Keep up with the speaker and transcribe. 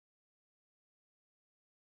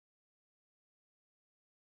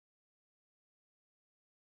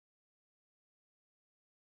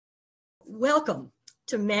Welcome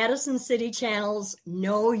to Madison City Channel's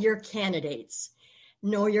Know Your Candidates.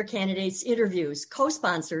 Know Your Candidates interviews,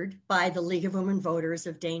 co-sponsored by the League of Women Voters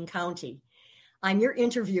of Dane County. I'm your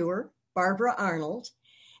interviewer, Barbara Arnold,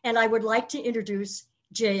 and I would like to introduce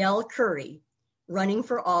Jael Currie, running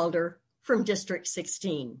for Alder from District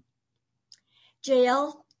 16.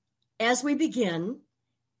 Jael, as we begin,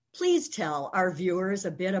 please tell our viewers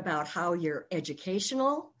a bit about how your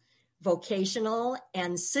educational, vocational,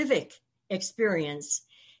 and civic experience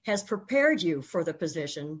has prepared you for the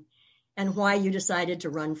position and why you decided to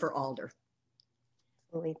run for Alder.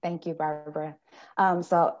 Absolutely. Thank you, Barbara.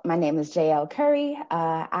 So my name is Jael Currie.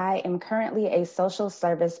 I am currently a social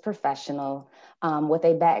service professional with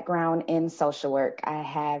a background in social work. I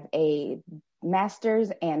have a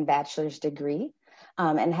master's and bachelor's degree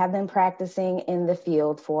and have been practicing in the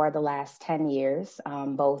field for the last 10 years,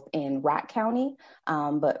 both in Rock County,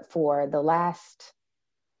 but for the last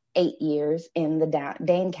 8 years in the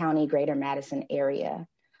Dane County, Greater Madison area.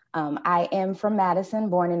 I am from Madison,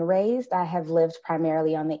 born and raised. I have lived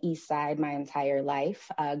primarily on the east side my entire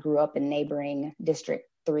life. Grew up in neighboring District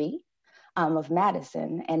 3 of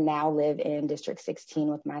Madison, and now live in District 16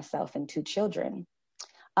 with myself and 2 children.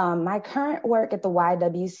 My current work at the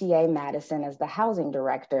YWCA Madison as the housing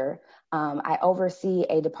director, I oversee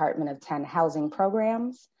a department of 10 housing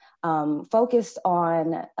programs focused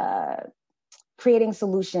on creating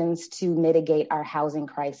solutions to mitigate our housing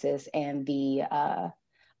crisis and the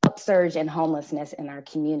upsurge in homelessness in our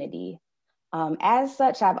community. As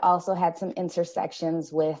such, I've also had some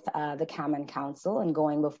intersections with the Common Council and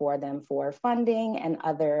going before them for funding and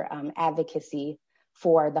other advocacy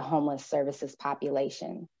for the homeless services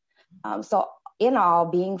population. So in all,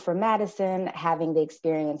 being from Madison, having the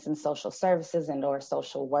experience in social services and or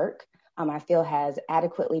social work, I feel has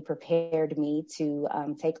adequately prepared me to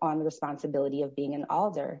take on the responsibility of being an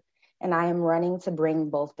alder. And I am running to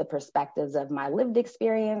bring both the perspectives of my lived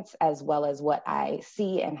experience as well as what I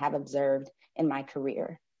see and have observed in my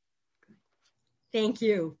career. Thank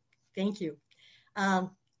you. Thank you.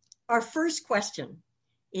 Our first question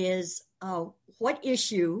is, what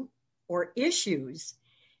issue or issues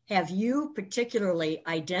have you particularly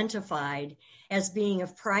identified as being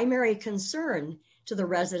of primary concern to the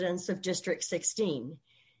residents of District 16,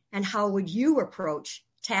 and how would you approach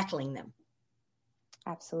tackling them?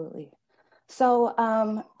 Absolutely. So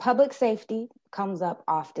public safety comes up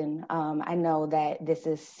often. I know that this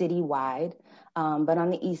is citywide, but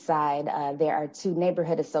on the east side, there are 2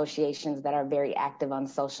 neighborhood associations that are very active on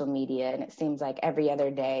social media. And it seems like every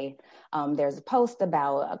other day there's a post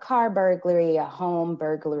about a car burglary, a home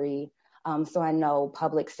burglary. So I know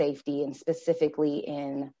public safety, and specifically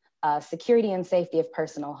in security and safety of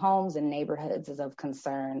personal homes and neighborhoods, is of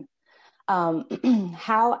concern.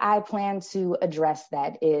 How I plan to address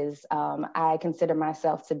that is I consider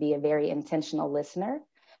myself to be a very intentional listener.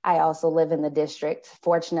 I also live in the district.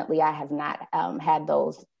 Fortunately, I have not had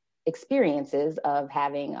those experiences of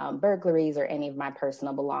having burglaries or any of my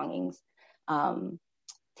personal belongings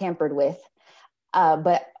tampered with.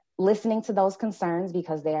 But listening to those concerns,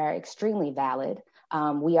 because they are extremely valid.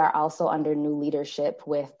 We are also under new leadership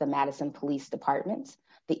with the Madison Police Department.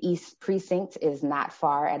 The East Precinct is not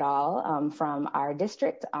far at all from our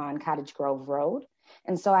district on Cottage Grove Road.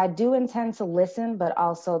 And so I do intend to listen, but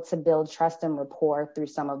also to build trust and rapport through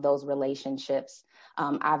some of those relationships,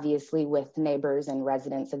 obviously with neighbors and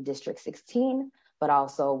residents of District 16, but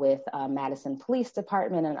also with Madison Police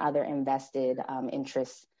Department and other invested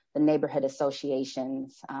interests, the neighborhood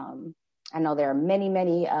associations. I know there are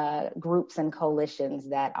many groups and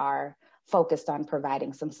coalitions that are focused on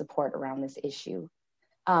providing some support around this issue.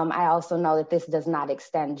 I also know that this does not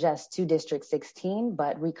extend just to District 16,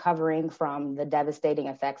 but recovering from the devastating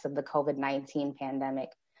effects of the COVID-19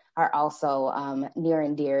 pandemic are also near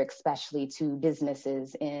and dear, especially to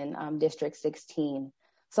businesses in District 16.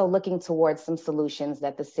 So looking towards some solutions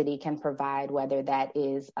that the city can provide, whether that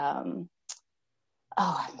is, I'm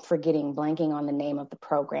blanking on the name of the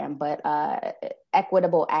program, but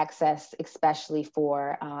equitable access, especially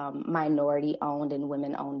for minority-owned and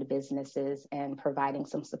women-owned businesses, and providing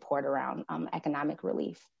some support around economic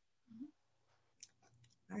relief.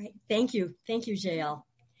 All right, thank you. Thank you, Jael.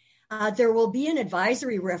 There will be an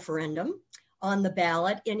advisory referendum on the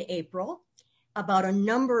ballot in April about a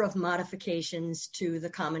number of modifications to the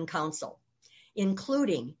Common Council,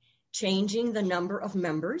 including changing the number of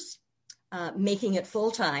members, making it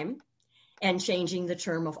full-time, and changing the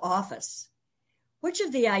term of office. Which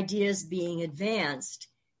of the ideas being advanced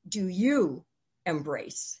do you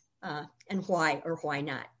embrace, and why or why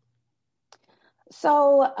not?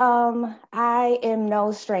 So I am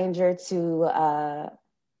no stranger to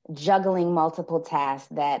juggling multiple tasks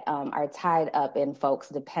that are tied up in folks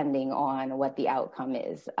depending on what the outcome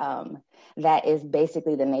is. That is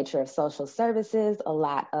basically the nature of social services, a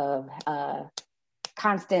lot of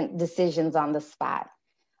constant decisions on the spot.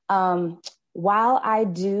 While I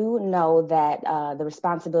do know that the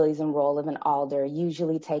responsibilities and role of an alder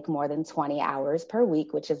usually take more than 20 hours per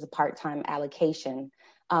week, which is a part-time allocation,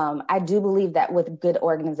 I do believe that with good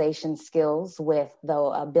organization skills, with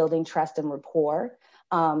building trust and rapport,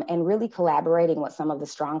 and really collaborating with some of the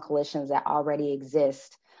strong coalitions that already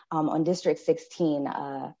exist on District 16,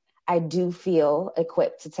 I do feel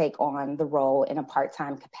equipped to take on the role in a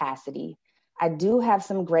part-time capacity. I do have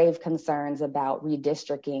some grave concerns about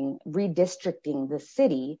redistricting the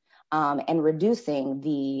city and reducing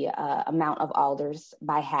the amount of alders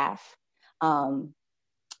by half.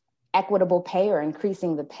 Equitable pay or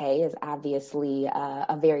increasing the pay is obviously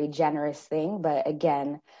a very generous thing. But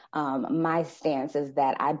again, my stance is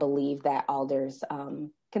that I believe that alders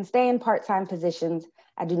can stay in part-time positions.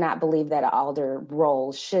 I do not believe that an alder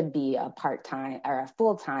role should be a part-time or a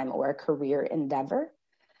full-time or a career endeavor.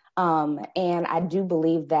 And I do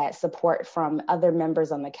believe that support from other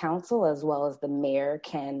members on the council, as well as the mayor,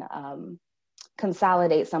 can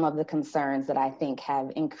consolidate some of the concerns that I think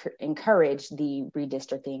have encouraged the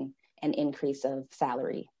redistricting and increase of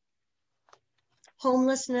salary.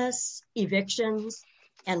 Homelessness, evictions,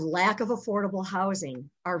 and lack of affordable housing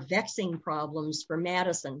are vexing problems for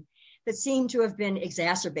Madison that seem to have been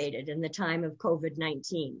exacerbated in the time of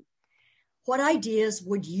COVID-19. What ideas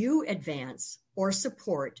would you advance or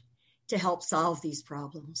support to help solve these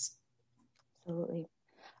problems? Absolutely.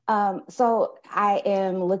 So I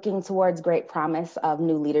am looking towards great promise of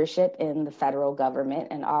new leadership in the federal government,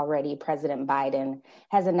 and already President Biden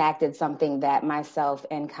has enacted something that myself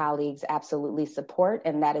and colleagues absolutely support,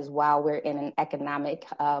 and that is, while we're in an economic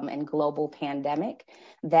and global pandemic,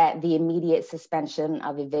 that the immediate suspension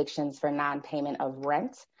of evictions for non-payment of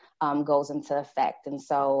rent goes into effect. And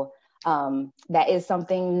so that is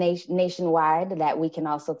something nationwide that we can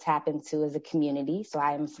also tap into as a community. So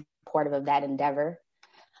I am supportive of that endeavor.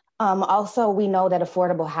 Also, we know that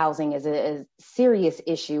affordable housing is a serious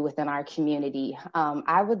issue within our community.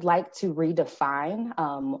 I would like to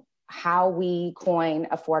redefine how we coin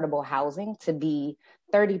affordable housing to be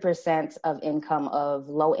 30% of income of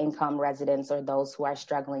low-income residents or those who are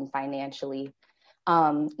struggling financially.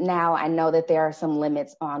 Now, I know that there are some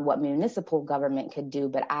limits on what municipal government could do,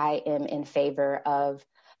 but I am in favor of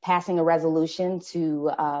passing a resolution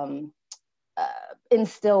to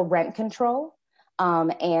instill rent control.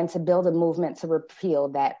 And to build a movement to repeal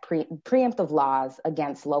that preemptive laws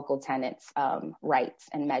against local tenants' rights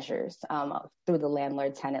and measures through the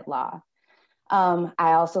landlord-tenant law.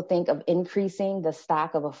 I also think of increasing the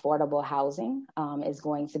stock of affordable housing is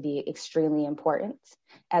going to be extremely important,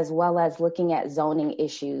 as well as looking at zoning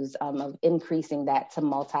issues of increasing that to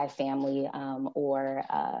multifamily or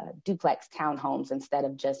duplex townhomes instead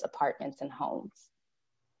of just apartments and homes.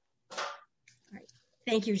 All right.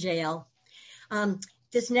 Thank you, Jael.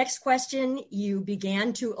 This next question you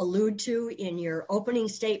began to allude to in your opening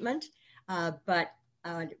statement, but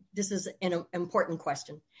this is an important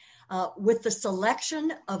question. With the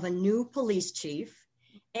selection of a new police chief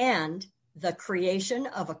and the creation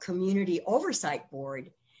of a community oversight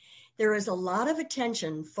board, there is a lot of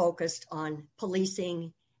attention focused on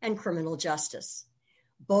policing and criminal justice,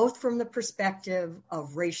 both from the perspective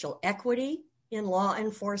of racial equity in law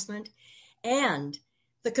enforcement and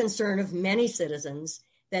the concern of many citizens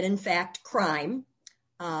that, in fact, crime,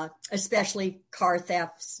 especially car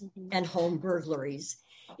thefts and home burglaries,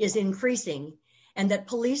 is increasing, and that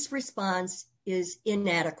police response is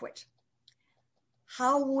inadequate.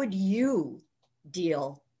 How would you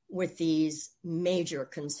deal with these major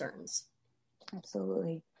concerns?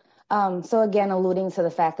 Absolutely. So again, alluding to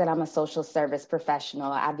the fact that I'm a social service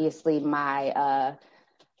professional, obviously my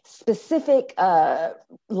specific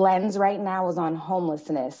lens right now is on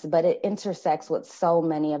homelessness, but it intersects with so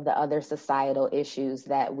many of the other societal issues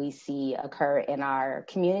that we see occur in our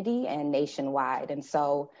community and nationwide. And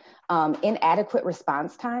so inadequate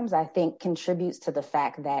response times, I think, contributes to the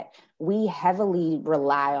fact that we heavily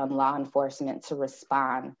rely on law enforcement to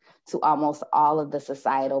respond to almost all of the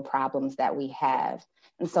societal problems that we have.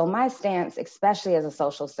 And so my stance, especially as a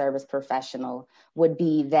social service professional, would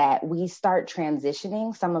be that we start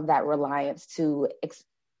transitioning some of that reliance to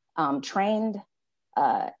trained,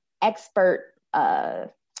 expert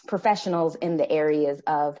professionals in the areas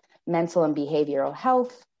of mental and behavioral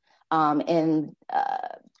health, in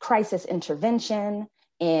crisis intervention,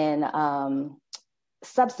 in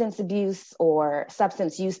substance abuse or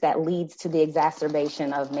substance use that leads to the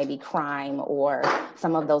exacerbation of maybe crime or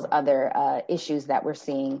some of those other issues that we're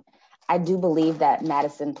seeing. I do believe that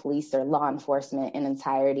Madison police or law enforcement in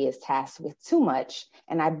entirety is tasked with too much.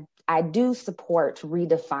 And I do support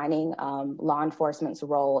redefining law enforcement's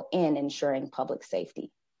role in ensuring public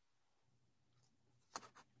safety.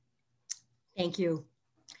 Thank you.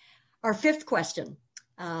 Our fifth question.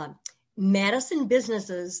 Madison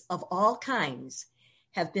businesses of all kinds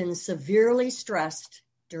have been severely stressed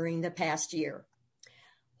during the past year.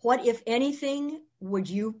 What, if anything, would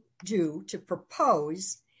you do to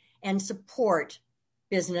propose and support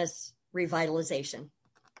business revitalization?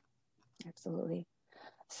 Absolutely.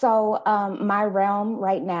 So my realm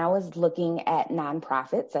right now is looking at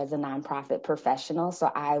nonprofits as a nonprofit professional. So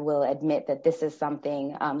I will admit that this is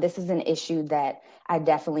something, this is an issue that I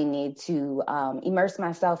definitely need to immerse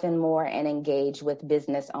myself in more and engage with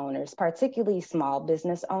business owners, particularly small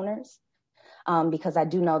business owners, because I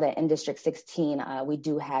do know that in District 16, we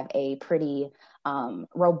do have a pretty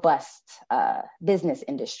robust business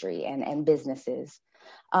industry and businesses.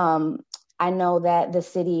 I know that the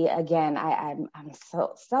city, again, I'm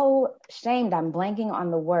so ashamed I'm blanking on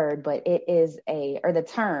the word, but it is the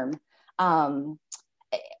term,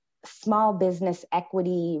 small business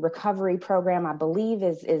equity recovery program, I believe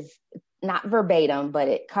is not verbatim, but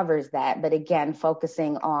it covers that. But again,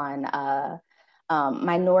 focusing on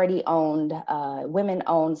minority-owned,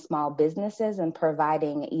 women-owned small businesses and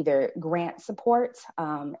providing either grant support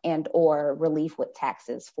and or relief with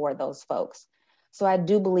taxes for those folks. So I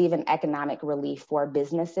do believe in economic relief for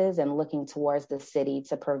businesses and looking towards the city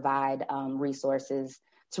to provide resources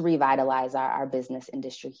to revitalize our business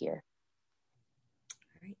industry here.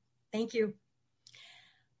 All right. Thank you.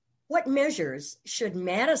 What measures should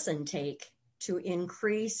Madison take to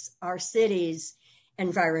increase our city's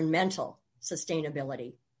environmental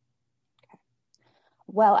sustainability?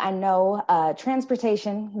 Well, I know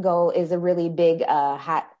transportation is a really big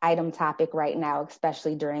hot item topic right now,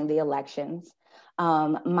 especially during the elections.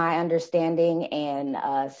 My understanding and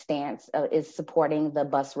stance is supporting the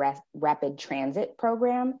bus rapid transit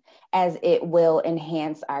program, as it will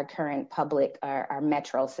enhance our current public, our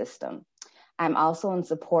metro system. I'm also in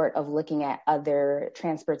support of looking at other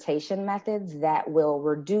transportation methods that will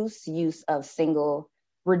reduce the use of single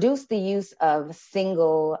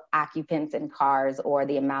occupants in cars or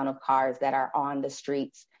the amount of cars that are on the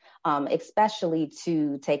streets, especially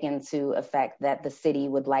to take into effect that the city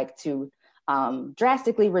would like to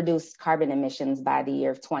drastically reduce carbon emissions by the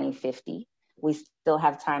year of 2050. We still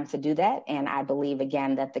have time to do that. And I believe,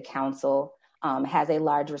 again, that the council has a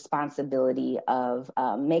large responsibility of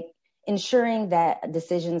ensuring that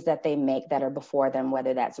decisions that they make that are before them,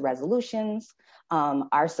 whether that's resolutions,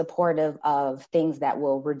 are supportive of things that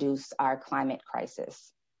will reduce our climate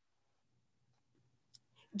crisis.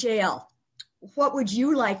 Jael, what would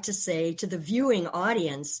you like to say to the viewing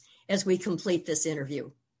audience as we complete this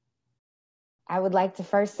interview? I would like to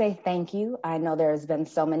first say thank you. I know there has been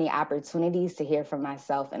so many opportunities to hear from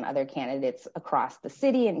myself and other candidates across the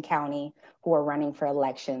city and county who are running for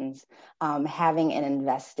elections. Having an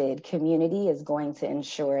invested community is going to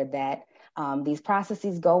ensure that these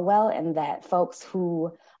processes go well and that folks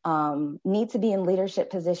who need to be in leadership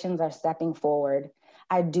positions are stepping forward.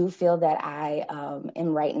 I do feel that I am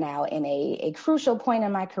right now in a crucial point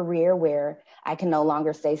in my career where I can no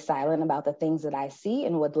longer stay silent about the things that I see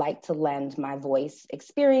and would like to lend my voice,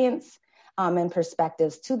 experience, and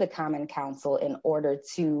perspectives to the Common Council in order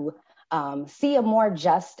to see a more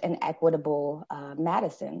just and equitable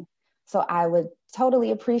Madison. So I would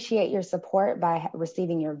totally appreciate your support by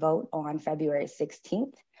receiving your vote on February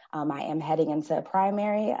 16th. I am heading into a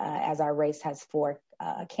primary as our race has 4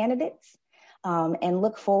 candidates. And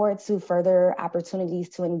look forward to further opportunities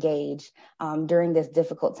to engage during this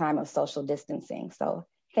difficult time of social distancing. So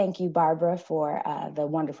thank you, Barbara, for the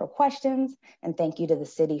wonderful questions, and thank you to the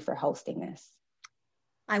city for hosting this.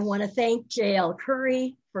 I want to thank Jael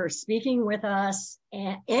Currie for speaking with us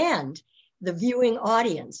and the viewing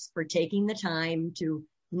audience for taking the time to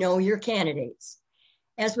know your candidates.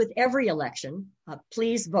 As with every election,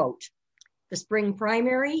 please vote. The spring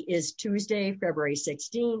primary is Tuesday, February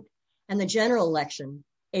 16th. And the general election,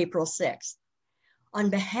 April 6th. On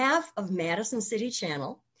behalf of Madison City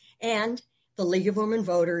Channel and the League of Women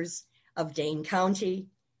Voters of Dane County,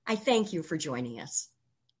 I thank you for joining us.